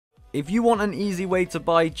If you want an easy way to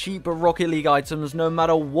buy cheap Rocket League items no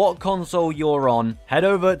matter what console you're on, head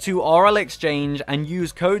over to RL Exchange and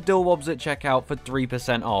use code DILWOBS at checkout for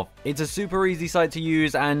 3% off. It's a super easy site to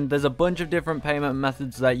use and there's a bunch of different payment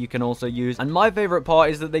methods that you can also use. And my favorite part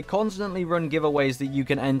is that they constantly run giveaways that you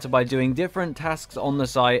can enter by doing different tasks on the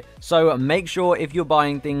site. So make sure if you're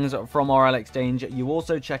buying things from RL Exchange, you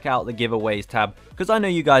also check out the giveaways tab, because I know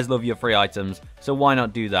you guys love your free items, so why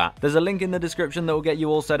not do that? There's a link in the description that will get you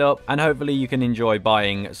all set up, and hopefully you can enjoy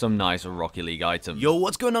buying some nice Rocket League items. Yo,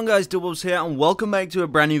 what's going on guys, DILWOBS here, and welcome back to a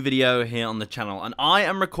brand new video here on the channel. And I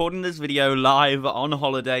am recording this video live on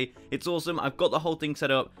holiday. It's awesome, I've got the whole thing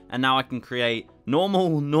set up, and now I can create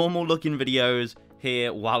normal looking videos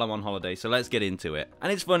here while I'm on holiday, so let's get into it.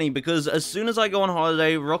 And it's funny because as soon as I go on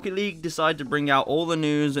holiday, Rocket League decided to bring out all the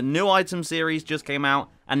news. New item series just came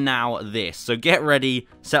out, and now this. So get ready,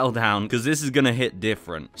 settle down, because this is gonna hit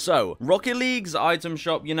different. So Rocket League's item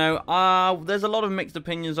shop, you know, there's a lot of mixed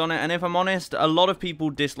opinions on it, and if I'm honest, a lot of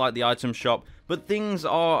people dislike the item shop, but things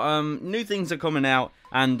are new things are coming out,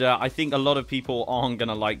 and I think a lot of people aren't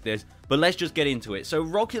gonna like this. But let's just get into it. So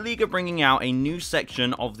Rocket League are bringing out a new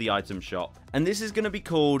section of the item shop, and this is going to be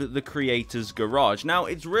called the Creators Garage. Now,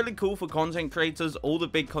 it's really cool for content creators, all the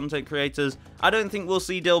big content creators. I don't think we'll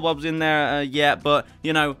see DILWOBS in there yet, but,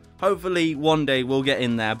 you know, hopefully one day we'll get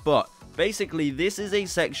in there. But basically, this is a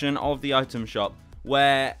section of the item shop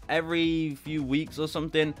where every few weeks or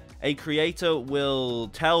something, a creator will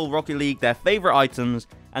tell Rocket League their favorite items,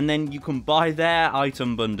 and then you can buy their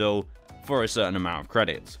item bundle for a certain amount of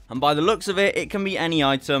credits. And by the looks of it, it can be any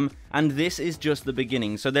item, and this is just the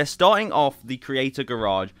beginning. So they're starting off the Creator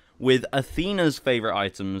Garage with Athena's favorite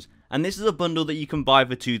items, and this is a bundle that you can buy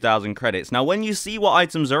for 2,000 credits. Now, when you see what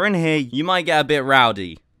items are in here, you might get a bit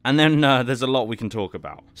rowdy. And then there's a lot we can talk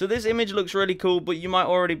about. So this image looks really cool, but you might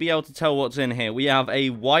already be able to tell what's in here. We have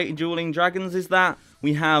a white Dueling Dragons, is that?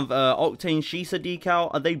 We have Octane Shisa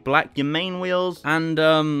decal. Are they black Yamain wheels?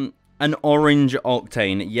 And an orange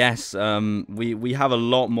Octane. Yes, we have a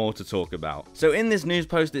lot more to talk about. So in this news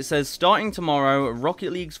post, it says, starting tomorrow,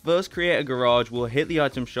 Rocket League's first Creator Garage will hit the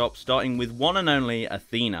item shop, starting with one and only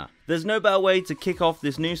Athena. There's no better way to kick off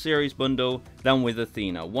this new series bundle than with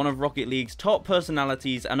Athena, one of Rocket League's top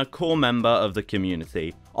personalities and a core member of the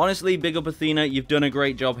community. Honestly, big up Athena, you've done a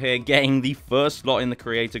great job here getting the first slot in the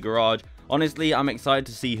Creator Garage. Honestly, I'm excited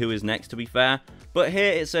to see who is next, to be fair. But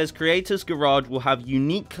here it says Creators Garage will have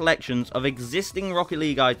unique collections of existing Rocket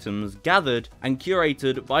League items gathered and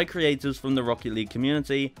curated by creators from the Rocket League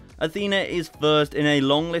community. Athena is first in a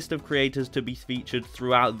long list of creators to be featured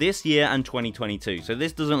throughout this year and 2022, so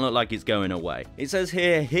this doesn't look like it's going away. It says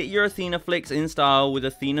here, hit your Athena flicks in style with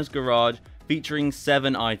Athena's Garage, featuring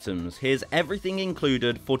 7 items. Here's everything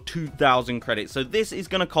included for 2,000 credits. So this is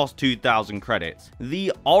going to cost 2,000 credits.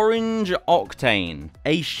 The Orange Octane,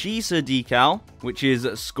 a Shisa decal, which is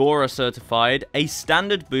Scorer certified, a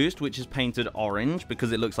Standard Boost, which is painted orange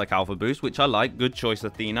because it looks like Alpha Boost, which I like. Good choice,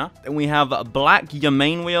 Athena. Then we have black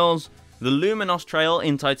Yamain wheels, the Luminos Trail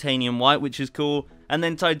in Titanium White, which is cool, and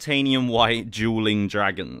then Titanium White Dueling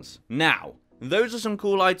Dragons. Now, those are some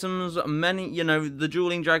cool items. Many, you know, the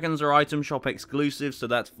Dueling Dragons are item shop exclusive, so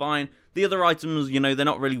that's fine. The other items, you know, they're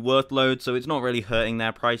not really worth loads, so it's not really hurting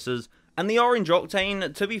their prices. And the Orange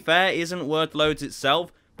Octane, to be fair, isn't worth loads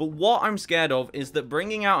itself. But what I'm scared of is that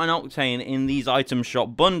bringing out an Octane in these item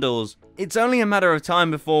shop bundles, it's only a matter of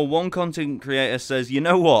time before one content creator says, you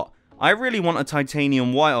know what, I really want a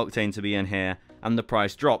Titanium White Octane to be in here, and the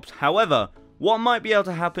price drops. However, what might be able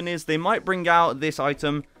to happen is they might bring out this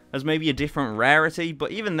item as maybe a different rarity,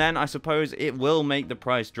 but even then, I suppose it will make the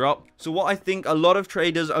price drop. So what I think a lot of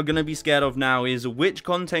traders are going to be scared of now is which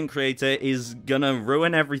content creator is going to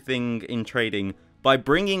ruin everything in trading by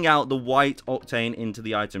bringing out the white Octane into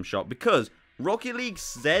the item shop, because Rocket League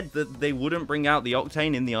said that they wouldn't bring out the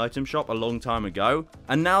Octane in the item shop a long time ago,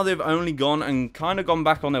 and now they've only gone and kind of gone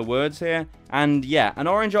back on their words here. And yeah, an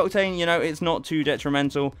Orange Octane, you know, it's not too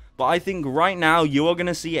detrimental, but I think right now you are going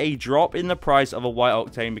to see a drop in the price of a white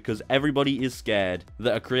Octane because everybody is scared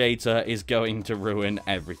that a creator is going to ruin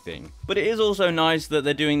everything. But it is also nice that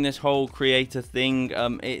they're doing this whole creator thing.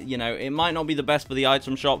 You know, it might not be the best for the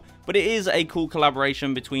item shop, but it is a cool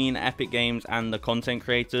collaboration between Epic Games and the content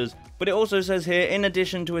creators. But it also says here, in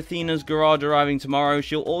addition to Athena's Garage arriving tomorrow,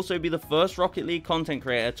 she'll also be the first Rocket League content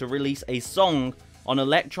creator to release a song on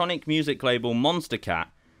electronic music label Monster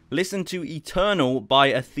Cat. Listen to Eternal by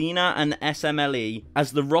Athena and SMLE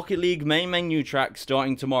as the Rocket League main menu track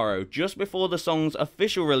starting tomorrow, just before the song's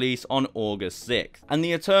official release on August 6th. And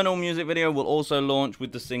the Eternal music video will also launch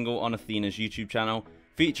with the single on Athena's YouTube channel,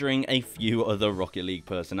 featuring a few other Rocket League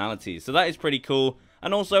personalities. So that is pretty cool.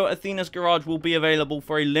 And also, Athena's Garage will be available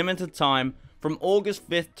for a limited time from August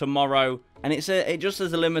 5th tomorrow. And it just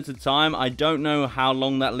says a limited time. I don't know how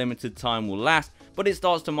long that limited time will last, but it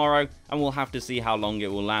starts tomorrow and we'll have to see how long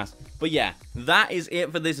it will last. But yeah, that is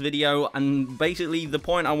it for this video. And basically the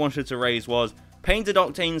point I wanted to raise was painted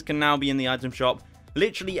octanes can now be in the item shop.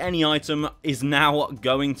 Literally any item is now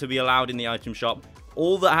going to be allowed in the item shop.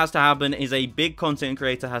 All that has to happen is a big content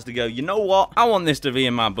creator has to go, you know what, I want this to be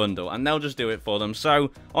in my bundle, and they'll just do it for them.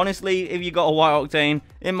 So honestly, if you got a white octane,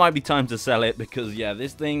 it might be time to sell it, because yeah,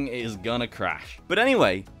 this thing is gonna crash. But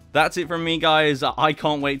anyway, that's it from me, guys. I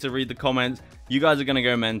can't wait to read the comments. You guys are gonna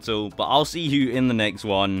go mental, but I'll see you in the next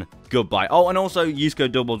one. Goodbye. Oh, and also use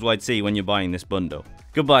code DOUBLEWYT when you're buying this bundle.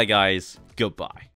 Goodbye, guys. Goodbye.